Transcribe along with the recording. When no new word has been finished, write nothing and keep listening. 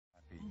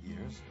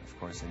of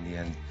course, in the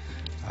end,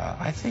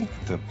 I think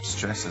the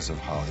stresses of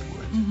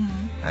Hollywood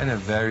Mm-hmm.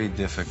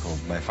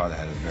 and my father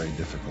had a very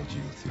difficult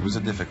youth. He was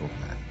a difficult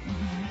man,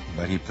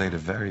 but he played a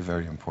very,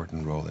 very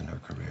important role in her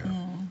career.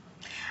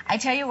 I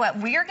tell you what,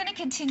 we are going to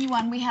continue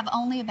on. We have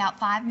only about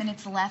 5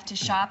 minutes left to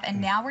shop, and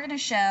now we're going to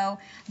show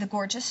the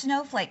gorgeous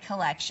Snowflake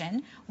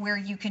collection, where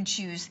you can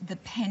choose the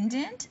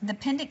pendant. The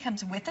pendant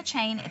comes with a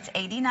chain. It's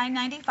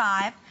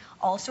 $89.95.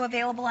 Also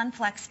available on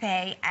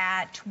FlexPay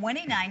at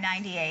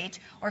 $29.98,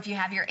 or if you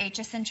have your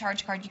HSN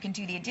charge card, you can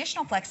do the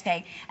additional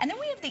FlexPay. And then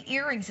we have the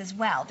earrings as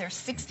well. They're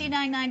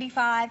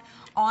 $69.95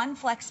 on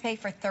FlexPay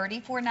for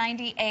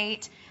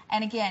 $34.98.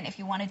 And again, if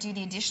you want to do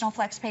the additional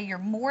FlexPay, you're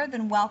more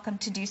than welcome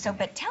to do so.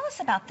 But tell us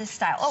about this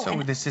style. Oh,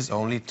 so this is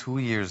only 2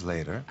 years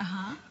later,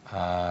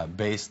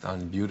 based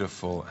on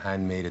beautiful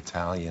handmade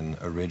Italian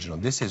original.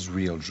 This is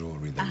real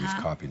jewelry that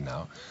we've copied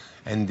now.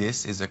 And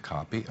this is a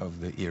copy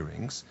of the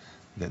earrings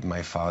that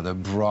my father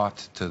brought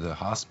to the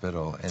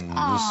hospital in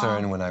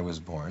Lucerne when I was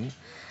born,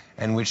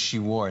 and which she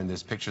wore. And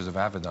there's pictures of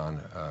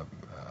Avedon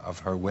of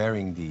her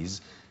wearing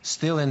these,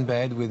 still in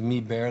bed with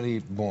me barely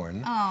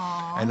born.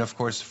 And of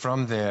course,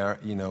 from there,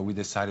 you know, we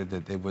decided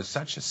that it was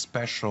such a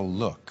special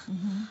look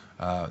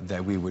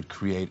that we would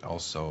create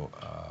also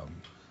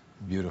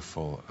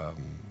beautiful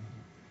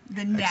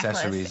the necklace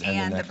accessories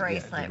and the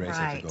bracelet,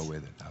 right, to go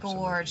with it.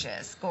 Absolutely.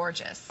 Gorgeous,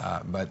 gorgeous.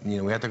 But you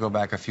know, we had to go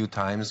back a few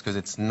times because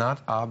it's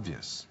not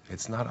obvious.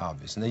 It's not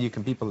obvious. And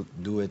then people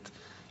do it,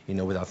 you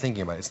know, without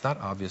thinking about it. It's not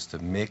obvious to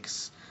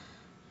mix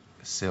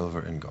silver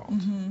and gold.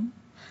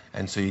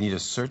 And so you need a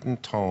certain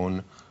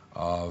tone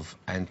of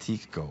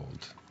antique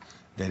gold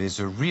that is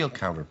a real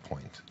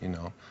counterpoint, you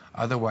know.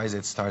 Otherwise,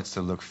 it starts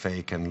to look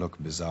fake and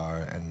look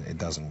bizarre, and it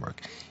doesn't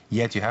work.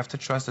 Yet you have to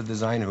trust the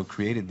designer who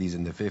created these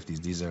in the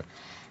 50s. These are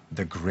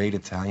the great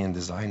Italian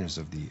designers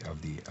of the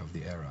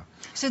era.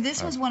 So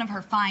this was one of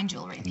her fine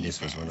jewelry pieces.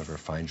 This was one of her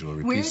fine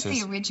jewelry pieces. Where's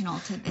the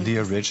original? The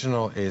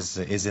original is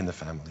in the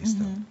family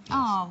still. Yes.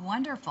 Oh,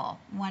 wonderful,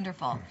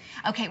 wonderful.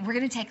 Okay, we're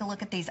going to take a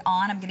look at these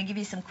on. I'm going to give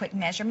you some quick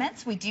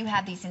measurements. We do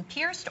have these in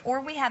pierced,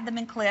 or we have them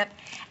in clip,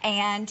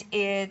 and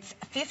it's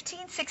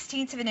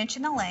 15/16 of an inch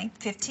in the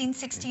length,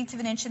 15/16 of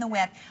an inch in the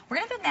width. We're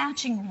going to have a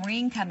matching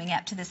ring coming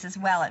up to this as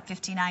well at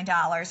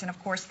 $59, and of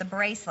course the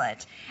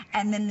bracelet.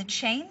 And then the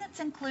chain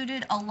that's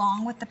included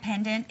along with the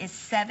pendant is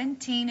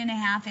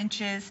 17.5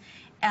 inches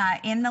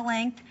in the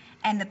length,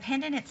 and the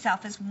pendant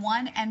itself is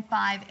 1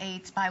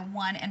 5/8 by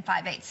 1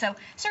 5/8. So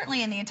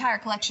certainly in the entire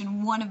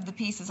collection, one of the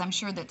pieces I'm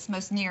sure that's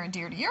most near and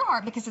dear to your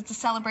heart because it's a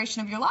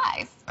celebration of your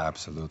life.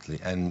 Absolutely.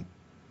 And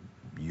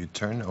you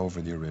turn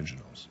over the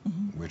originals,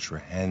 which were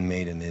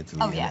handmade in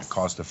Italy, and it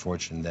cost a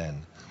fortune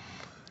then.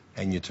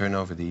 And you turn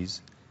over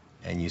these,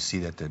 and you see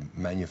that the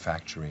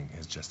manufacturing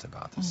is just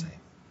about the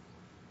same.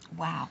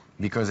 Wow.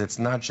 Because it's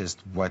not just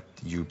what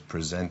you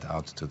present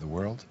out to the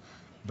world,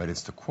 but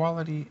it's the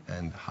quality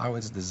and how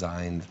it's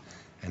designed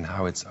and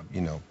how it's, you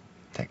know,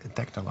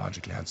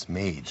 technologically how it's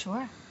made.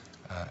 Sure.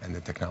 And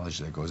the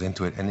technology that goes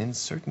into it. And in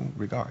certain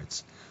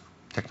regards,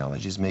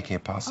 technology is making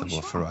it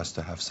possible for us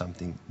to have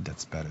something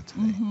that's better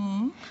today.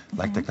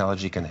 Like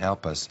technology can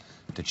help us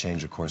to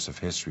change the course of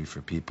history for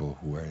people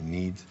who are in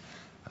need.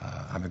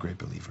 I'm a great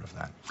believer of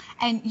that.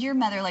 And your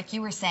mother, like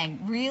you were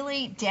saying,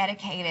 really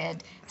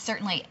dedicated,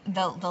 certainly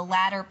the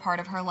latter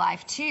part of her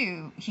life,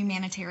 to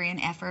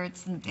humanitarian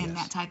efforts and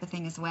that type of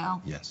thing as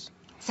well. Yes.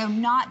 So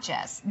not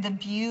just the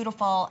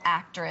beautiful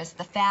actress,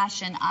 the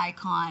fashion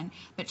icon,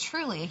 but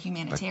truly a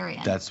humanitarian.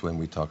 But that's when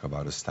we talk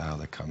about a style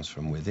that comes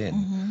from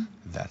within.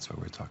 That's what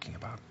we're talking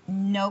about.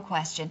 No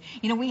question.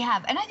 You know, we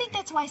have, and I think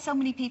that's why so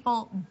many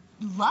people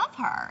love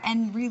her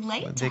and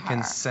relate to her. They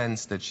can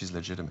sense that she's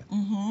legitimate.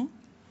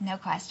 No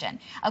question.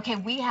 Okay,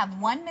 we have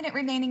 1 minute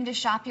remaining to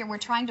shop here. We're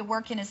trying to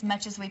work in as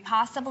much as we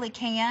possibly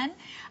can.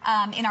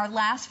 In our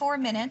last 4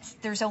 minutes,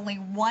 there's only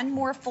one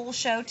more full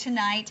show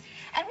tonight.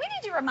 And we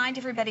need to remind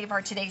everybody of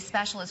our today's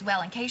special as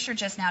well. In case you're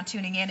just now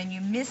tuning in and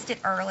you missed it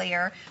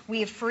earlier, we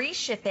have free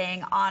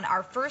shipping on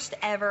our first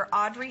ever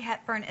Audrey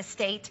Hepburn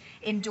estate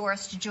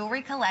endorsed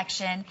jewelry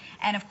collection.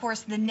 And of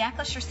course, the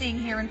necklace you're seeing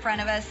here in front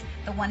of us,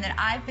 the one that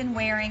I've been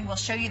wearing, we'll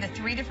show you the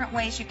 3 different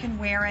ways you can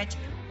wear it.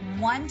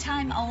 One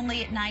time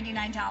only at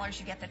 $99,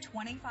 you get the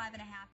 25.5